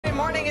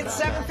morning. It's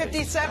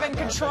 7:57.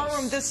 Control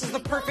Room. This is the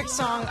perfect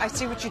song. I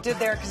see what you did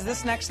there, because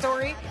this next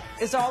story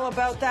is all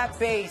about that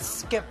bass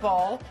skip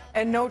ball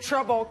and no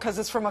trouble because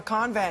it's from a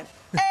convent.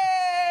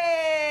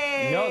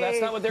 Hey! No, that's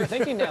not what they're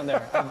thinking down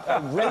there. I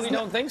really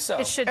don't think so.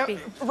 It should be.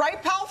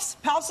 Right, Palps?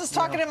 Palps is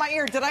talking in my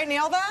ear. Did I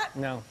nail that?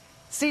 No.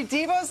 See,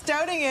 Devo's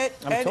doubting it.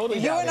 I'm totally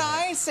you doubting and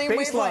I, it. same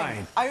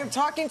wavelength. I am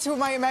talking to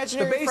my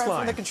imaginary friend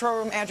from the control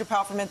room, Andrew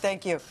Palferman.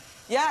 Thank you.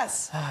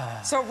 Yes.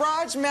 So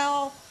Raj,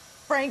 Mel,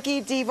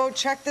 Frankie, Devo,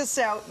 check this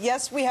out.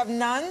 Yes, we have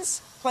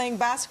nuns playing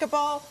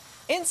basketball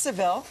in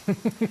Seville.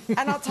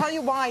 And I'll tell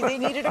you why. They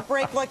needed a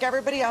break like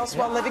everybody else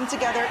while living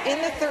together in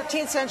the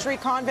 13th century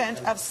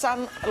convent of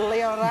San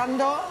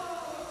Leonardo,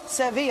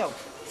 Sevilla.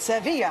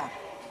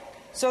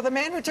 So the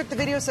man who took the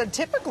video said,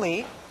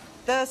 typically,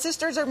 the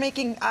sisters are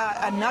making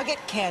a nugget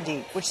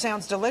candy, which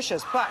sounds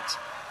delicious, but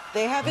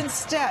they have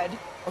instead,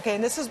 okay,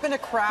 and this has been a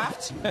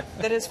craft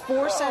that is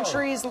 4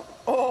 centuries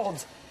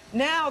old.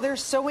 Now they're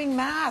sewing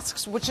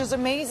masks, which is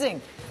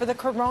amazing for the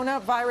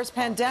coronavirus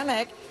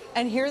pandemic.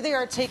 And here they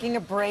are taking a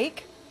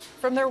break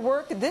from their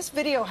work. This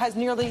video has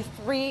nearly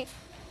 3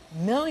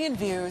 million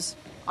views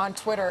on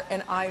Twitter,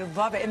 and I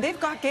love it. And they've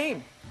got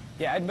game.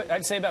 Yeah,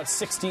 I'd say about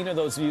 16 of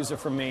those views are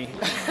from me.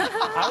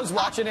 I was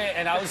watching it,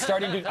 and I was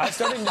starting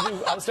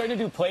to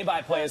do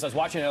play-by-play as I was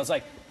watching it. I was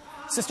like,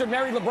 Sister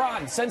Mary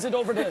LeBron sends it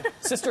over to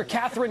Sister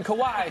Catherine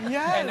Kawhi.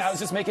 Yes. And I was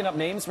just making up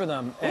names for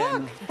them.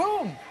 And look,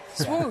 boom,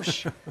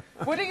 swoosh.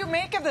 What do you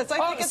make of this?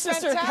 I think it's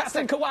Sister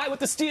fantastic. Catherine Kawhi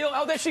with the steal.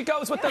 Oh, there she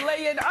goes with the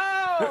lay-in.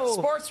 Oh!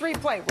 Sports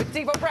replay with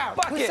Devo Brown.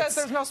 Buckets. Who says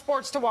there's no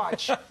sports to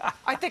watch?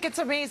 I think it's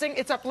amazing.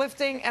 It's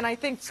uplifting. And I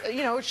think,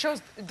 you know, it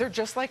shows they're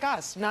just like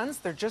us. Nuns,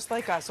 they're just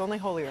like us, only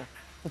holier.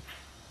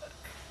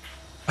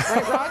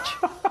 Right, Raj?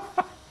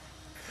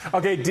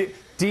 Okay,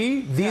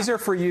 these are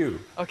for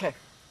you. Okay.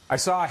 I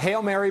saw a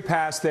Hail Mary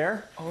pass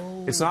there.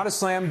 Oh. It's not a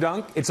slam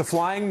dunk. It's a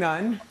flying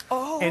nun.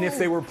 Oh. And if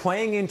they were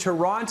playing in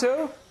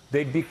Toronto,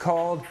 they'd be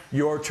called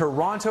your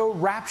Toronto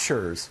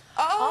Raptures.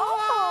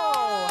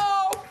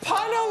 Oh!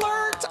 Pun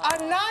alert! A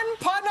nun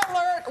pun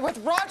alert with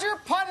Roger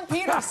Pun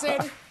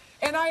Peterson.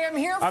 And I am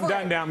here for... I'm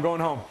done now. I'm going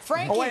home.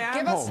 Frankie, oh, wait, I'm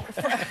give home.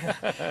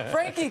 us...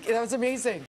 Frankie, that was amazing.